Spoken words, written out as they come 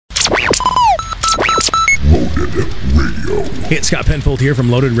Radio. Hey, it's Scott Penfold here from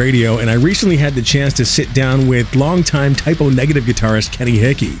Loaded Radio, and I recently had the chance to sit down with longtime Typo Negative guitarist Kenny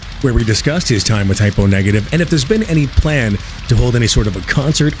Hickey, where we discussed his time with Typo Negative and if there's been any plan to hold any sort of a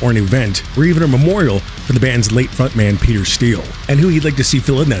concert or an event or even a memorial for the band's late frontman Peter Steele, and who he'd like to see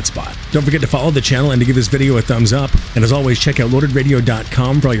fill in that spot. Don't forget to follow the channel and to give this video a thumbs up, and as always, check out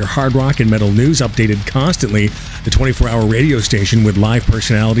loadedradio.com for all your hard rock and metal news updated constantly, the 24-hour radio station with live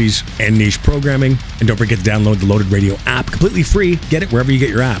personalities and niche programming. And don't forget to download the Loaded Radio app completely free. Get it wherever you get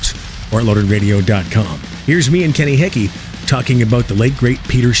your apps or at loadedradio.com. Here's me and Kenny Hickey talking about the late great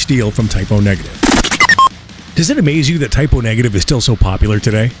Peter Steele from Typo Negative. Does it amaze you that Typo Negative is still so popular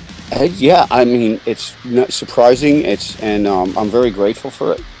today? Yeah, I mean, it's not surprising. I'm very grateful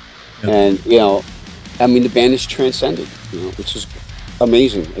for it. Yep. And I mean, the band is transcended, which is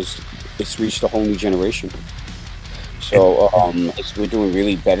amazing. It's reached a whole new generation. So we're doing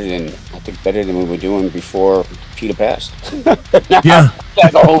really better than we were doing before Peter passed. Yeah,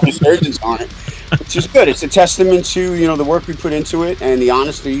 got a whole resurgence on it, which is good. It's a testament to the work we put into it and the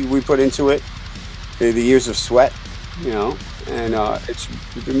honesty we put into it, the years of sweat, and it's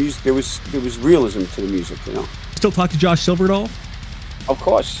the music. There was realism to the music, Still talk to Josh Silver at all? Of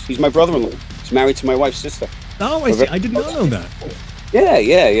course, he's my brother-in-law. He's married to my wife's sister. Oh, I see. I did not know that.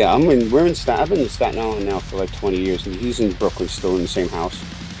 Yeah. I've been in Staten Island now for like 20 years, and he's in Brooklyn, still in the same house.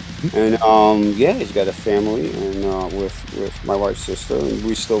 And he's got a family, and with my wife's sister, and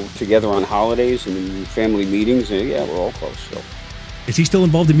we're still together on holidays and in family meetings. And we're all close. So, is he still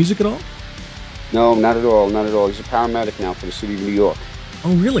involved in music at all? No, not at all. Not at all. He's a paramedic now for the city of New York.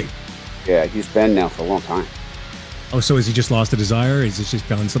 Oh, really? Yeah, he's been now for a long time. Oh, so has he just lost a desire? Is this just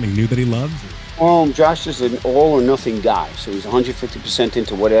found something new that he loves? Josh is an all or nothing guy, so he's 150%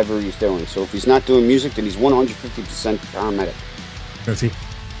 into whatever he's doing. So if he's not doing music, then he's 150% paramedic. Does he?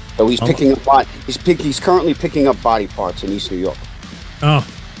 So he's picking up he's currently picking up body parts in East New York. Oh,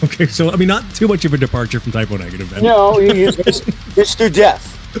 okay. So I mean, not too much of a departure from Typo Negative, then. No, he is Mr.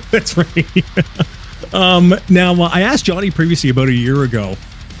 Death. That's right. Now, I asked Johnny previously about a year ago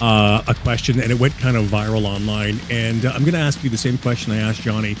a question, and it went kind of viral online. And I'm going to ask you the same question I asked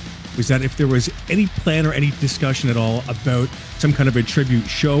Johnny. Was that if there was any plan or any discussion at all about some kind of a tribute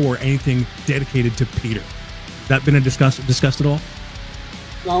show or anything dedicated to Peter? Has that been discussed at all?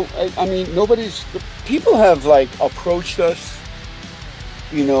 No, I mean, people have approached us,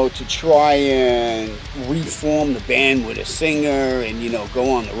 to try and reform the band with a singer and, go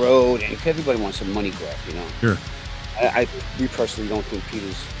on the road, and everybody wants a money grab, Sure. We personally don't think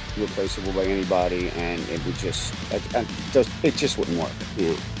Peter's replaceable by anybody, and it would it just wouldn't work,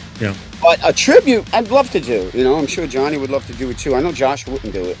 Yeah. But a tribute, I'd love to do, I'm sure Johnny would love to do it too. I know Josh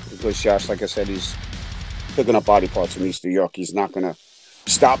wouldn't do it because Josh, like I said, he's picking up body parts in East New York. He's not going to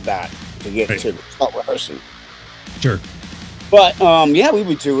stop that to get to start rehearsing. Sure. But we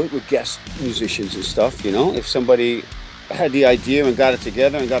would do it with guest musicians and stuff. If somebody had the idea and got it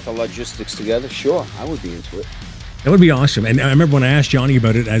together and got the logistics together, sure, I would be into it. That would be awesome. And I remember when I asked Johnny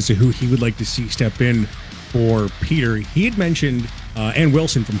about it as to who he would like to see step in for Peter, he had mentioned Ann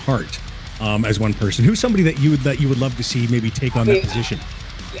Wilson from Heart as one person. Who's somebody that you would love to see maybe take on that position?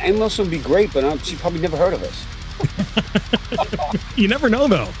 Ann Wilson would be great, but she probably never heard of us. You never know,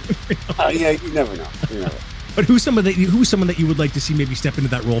 though. Yeah, you never know. But who's someone that you would like to see maybe step into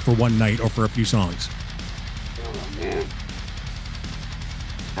that role for one night or for a few songs? Oh man,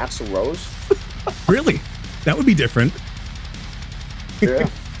 Axl Rose. Really? That would be different. Yeah.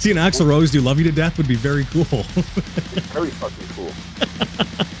 Seeing Axl Rose do "Love You to Death" would be very cool. Very fucking cool.